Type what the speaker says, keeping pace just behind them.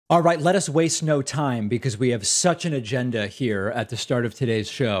All right, let us waste no time because we have such an agenda here at the start of today's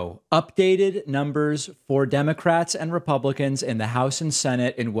show. Updated numbers for Democrats and Republicans in the House and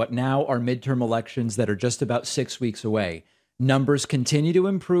Senate in what now are midterm elections that are just about 6 weeks away. Numbers continue to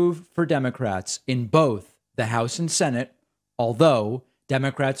improve for Democrats in both the House and Senate, although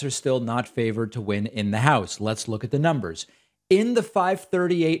Democrats are still not favored to win in the House. Let's look at the numbers. In the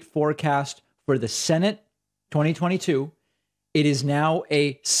 538 forecast for the Senate 2022, it is now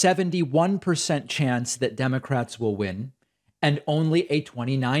a 71% chance that Democrats will win and only a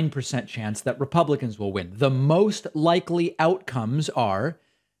 29% chance that Republicans will win. The most likely outcomes are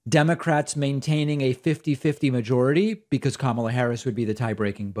Democrats maintaining a 50-50 majority because Kamala Harris would be the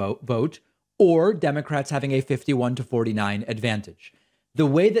tie-breaking vote, or Democrats having a 51-49 advantage. The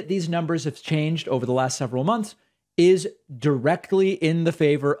way that these numbers have changed over the last several months is directly in the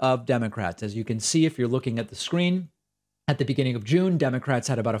favor of Democrats. As you can see, if you're looking at the screen, at the beginning of June, Democrats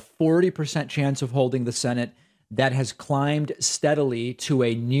had about a 40% chance of holding the Senate. That has climbed steadily to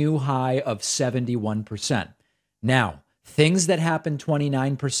a new high of 71%. Now, things that happen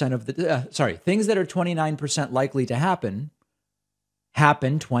 29% of the, things that are 29% likely to happen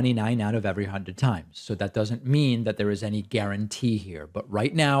 29 out of every 100 times. So that doesn't mean that there is any guarantee here. But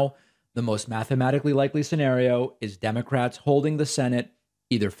right now, the most mathematically likely scenario is Democrats holding the Senate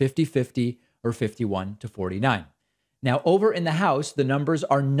either 50-50 or 51-49. Now, over in the House, the numbers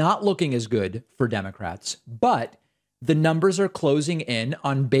are not looking as good for Democrats, but the numbers are closing in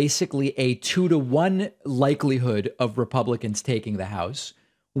on basically a 2-to-1 likelihood of Republicans taking the House,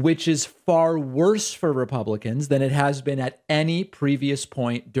 which is far worse for Republicans than it has been at any previous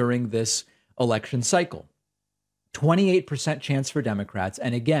point during this election cycle. 28% chance for Democrats.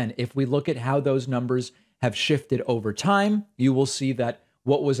 And again, if we look at how those numbers have shifted over time, you will see that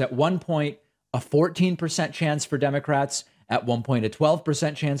what was at one point a 14% chance for Democrats, at one point a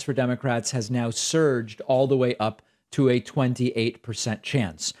 12% chance for Democrats, has now surged all the way up to a 28%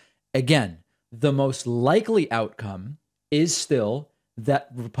 chance. Again, the most likely outcome is still that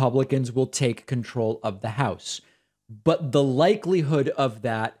Republicans will take control of the House. But the likelihood of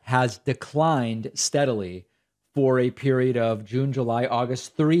that has declined steadily for a period of June, July,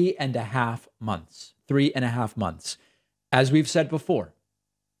 August, 3.5 months. 3.5 months. As we've said before,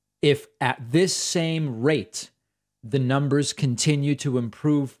 if at this same rate, the numbers continue to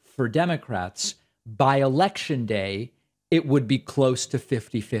improve for Democrats, by election day, it would be close to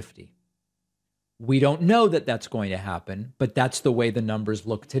 50-50. We don't know that that's going to happen, but that's the way the numbers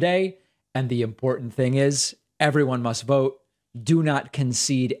look today. And the important thing is everyone must vote. Do not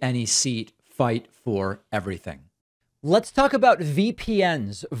concede any seat. Fight for everything. Let's talk about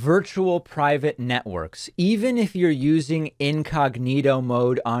VPNs, virtual private networks. Even if you're using incognito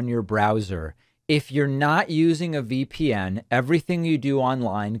mode on your browser, if you're not using a VPN, everything you do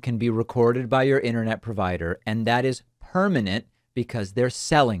online can be recorded by your internet provider, and that is permanent because they're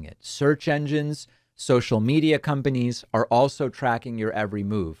selling it. Search engines, social media companies are also tracking your every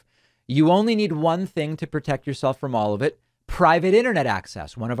move. You only need one thing to protect yourself from all of it: private internet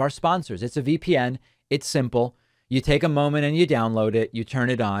access, one of our sponsors. It's a VPN. It's simple. You take a moment and you download it, you turn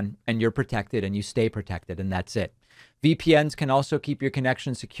it on, and you're protected and you stay protected, and that's it. VPNs can also keep your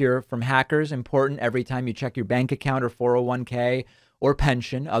connection secure from hackers, important every time you check your bank account or 401k or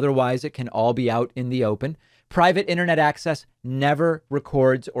pension. Otherwise, it can all be out in the open. Private internet access never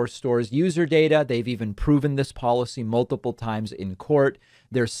records or stores user data. They've even proven this policy multiple times in court.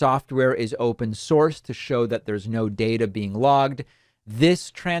 Their software is open source to show that there's no data being logged. This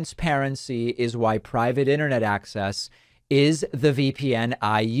transparency is why private internet access is the VPN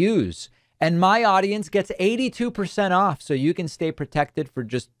I use. And my audience gets 82% off, so you can stay protected for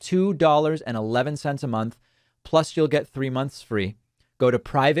just $2.11 a month. Plus, you'll get 3 months free. Go to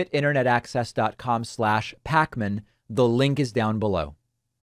privateinternetaccess.com/Pacman. The link is down below.